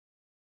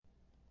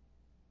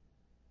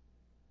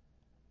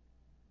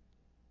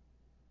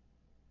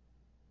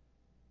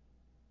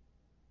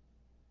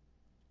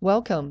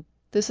Welcome.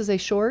 This is a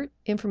short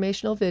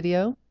informational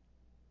video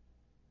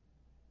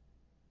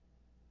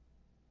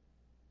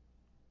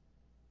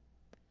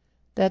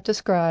that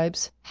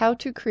describes how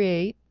to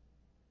create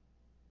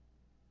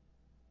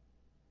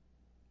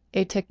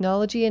a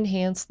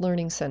technology-enhanced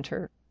learning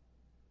center.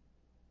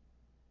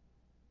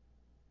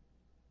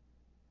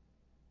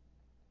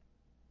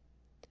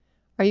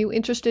 Are you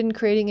interested in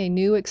creating a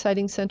new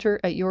exciting center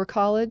at your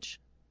college?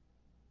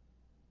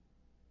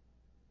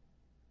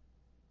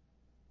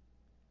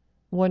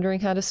 Wondering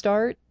how to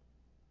start?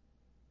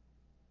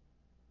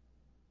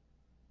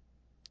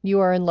 You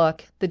are in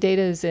luck. The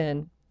data is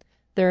in.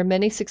 There are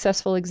many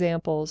successful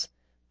examples.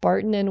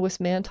 Barton and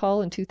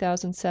Wismantal in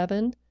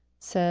 2007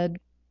 said,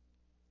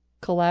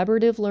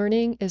 "Collaborative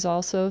learning is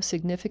also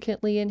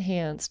significantly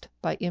enhanced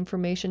by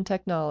information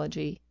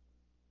technology."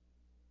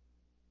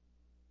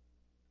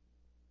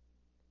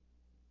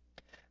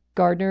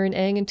 Gardner and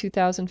Eng in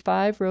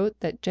 2005 wrote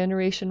that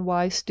Generation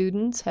Y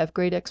students have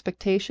great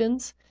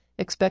expectations,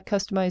 expect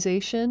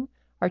customization,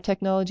 are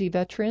technology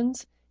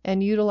veterans,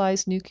 and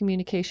utilize new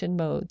communication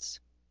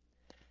modes.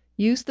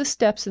 Use the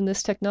steps in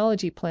this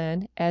technology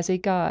plan as a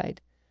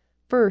guide.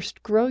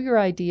 First, grow your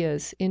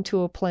ideas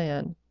into a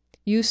plan.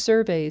 Use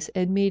surveys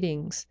and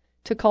meetings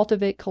to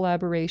cultivate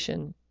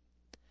collaboration.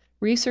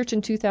 Research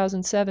in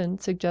 2007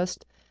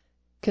 suggests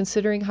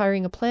considering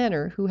hiring a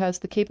planner who has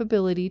the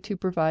capability to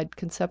provide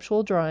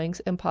conceptual drawings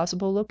and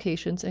possible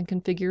locations and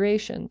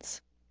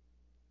configurations.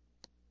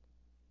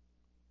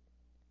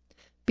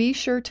 Be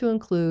sure to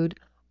include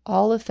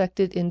all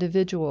affected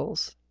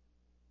individuals.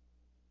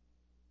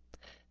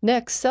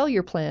 Next, sell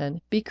your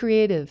plan. Be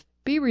creative.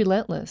 Be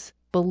relentless.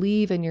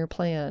 Believe in your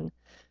plan.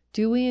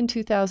 Dewey in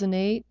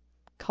 2008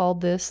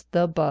 called this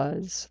the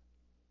buzz.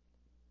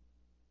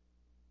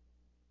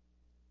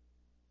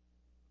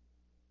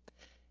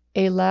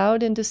 A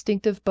loud and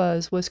distinctive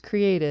buzz was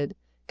created,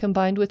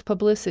 combined with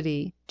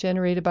publicity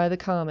generated by the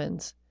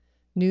Commons,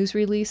 news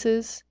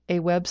releases, a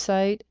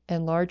website,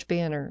 and large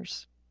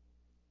banners.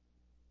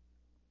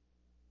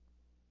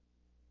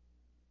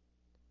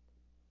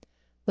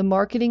 The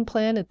marketing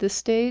plan at this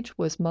stage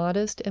was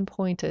modest and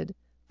pointed,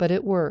 but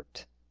it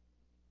worked.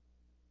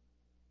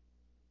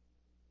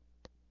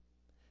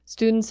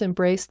 Students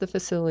embraced the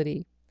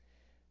facility.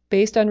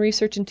 Based on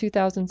research in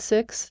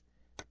 2006,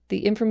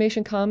 the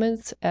Information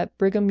Commons at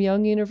Brigham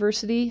Young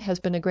University has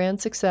been a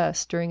grand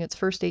success during its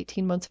first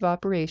 18 months of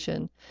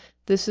operation.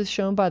 This is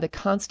shown by the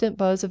constant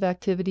buzz of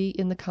activity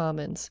in the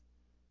Commons.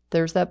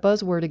 There's that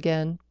buzzword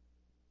again.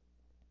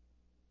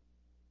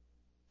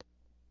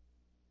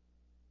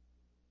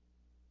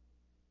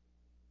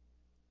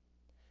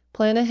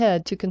 Plan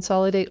ahead to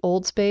consolidate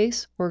old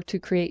space or to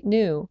create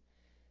new.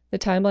 The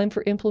timeline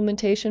for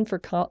implementation for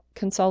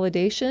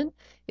consolidation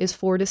is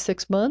 4 to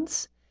 6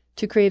 months.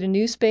 To create a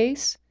new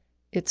space,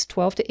 it's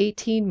 12 to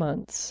 18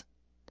 months.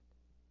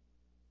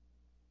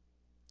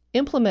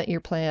 Implement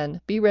your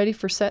plan. Be ready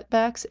for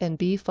setbacks and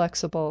be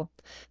flexible.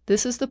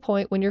 This is the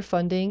point when your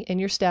funding and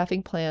your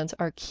staffing plans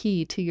are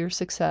key to your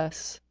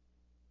success.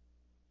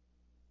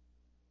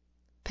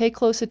 Pay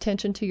close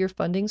attention to your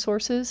funding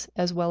sources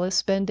as well as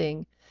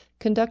spending.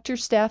 Conduct your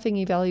staffing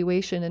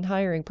evaluation and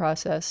hiring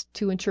process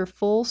to ensure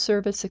full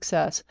service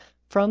success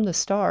from the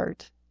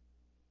start.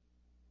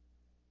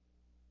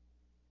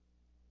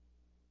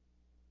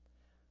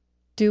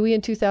 Dewey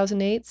in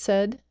 2008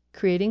 said,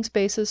 "Creating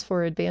spaces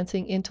for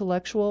advancing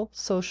intellectual,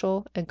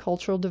 social, and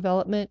cultural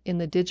development in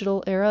the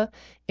digital era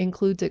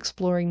includes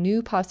exploring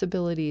new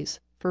possibilities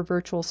for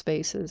virtual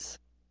spaces."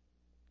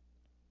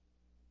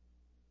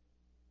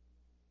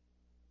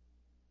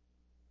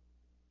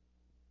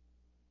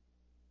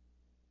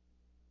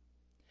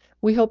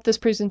 We hope this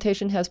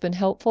presentation has been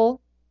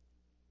helpful.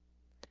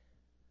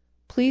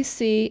 Please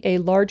see a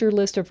larger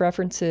list of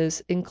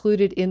references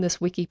included in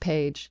this wiki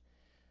page.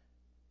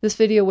 This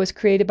video was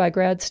created by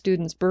grad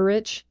students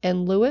Burrich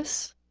and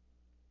Lewis.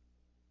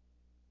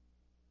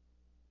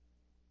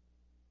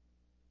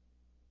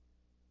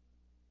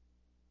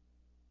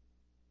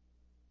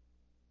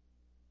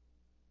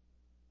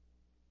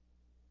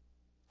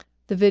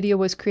 The video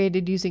was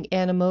created using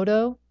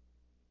Animoto,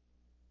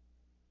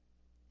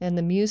 and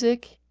the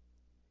music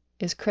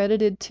is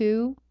credited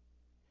to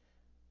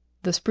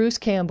the Spruce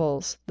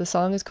Campbells. The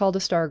song is called A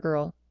Star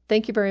Girl.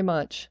 Thank you very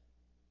much.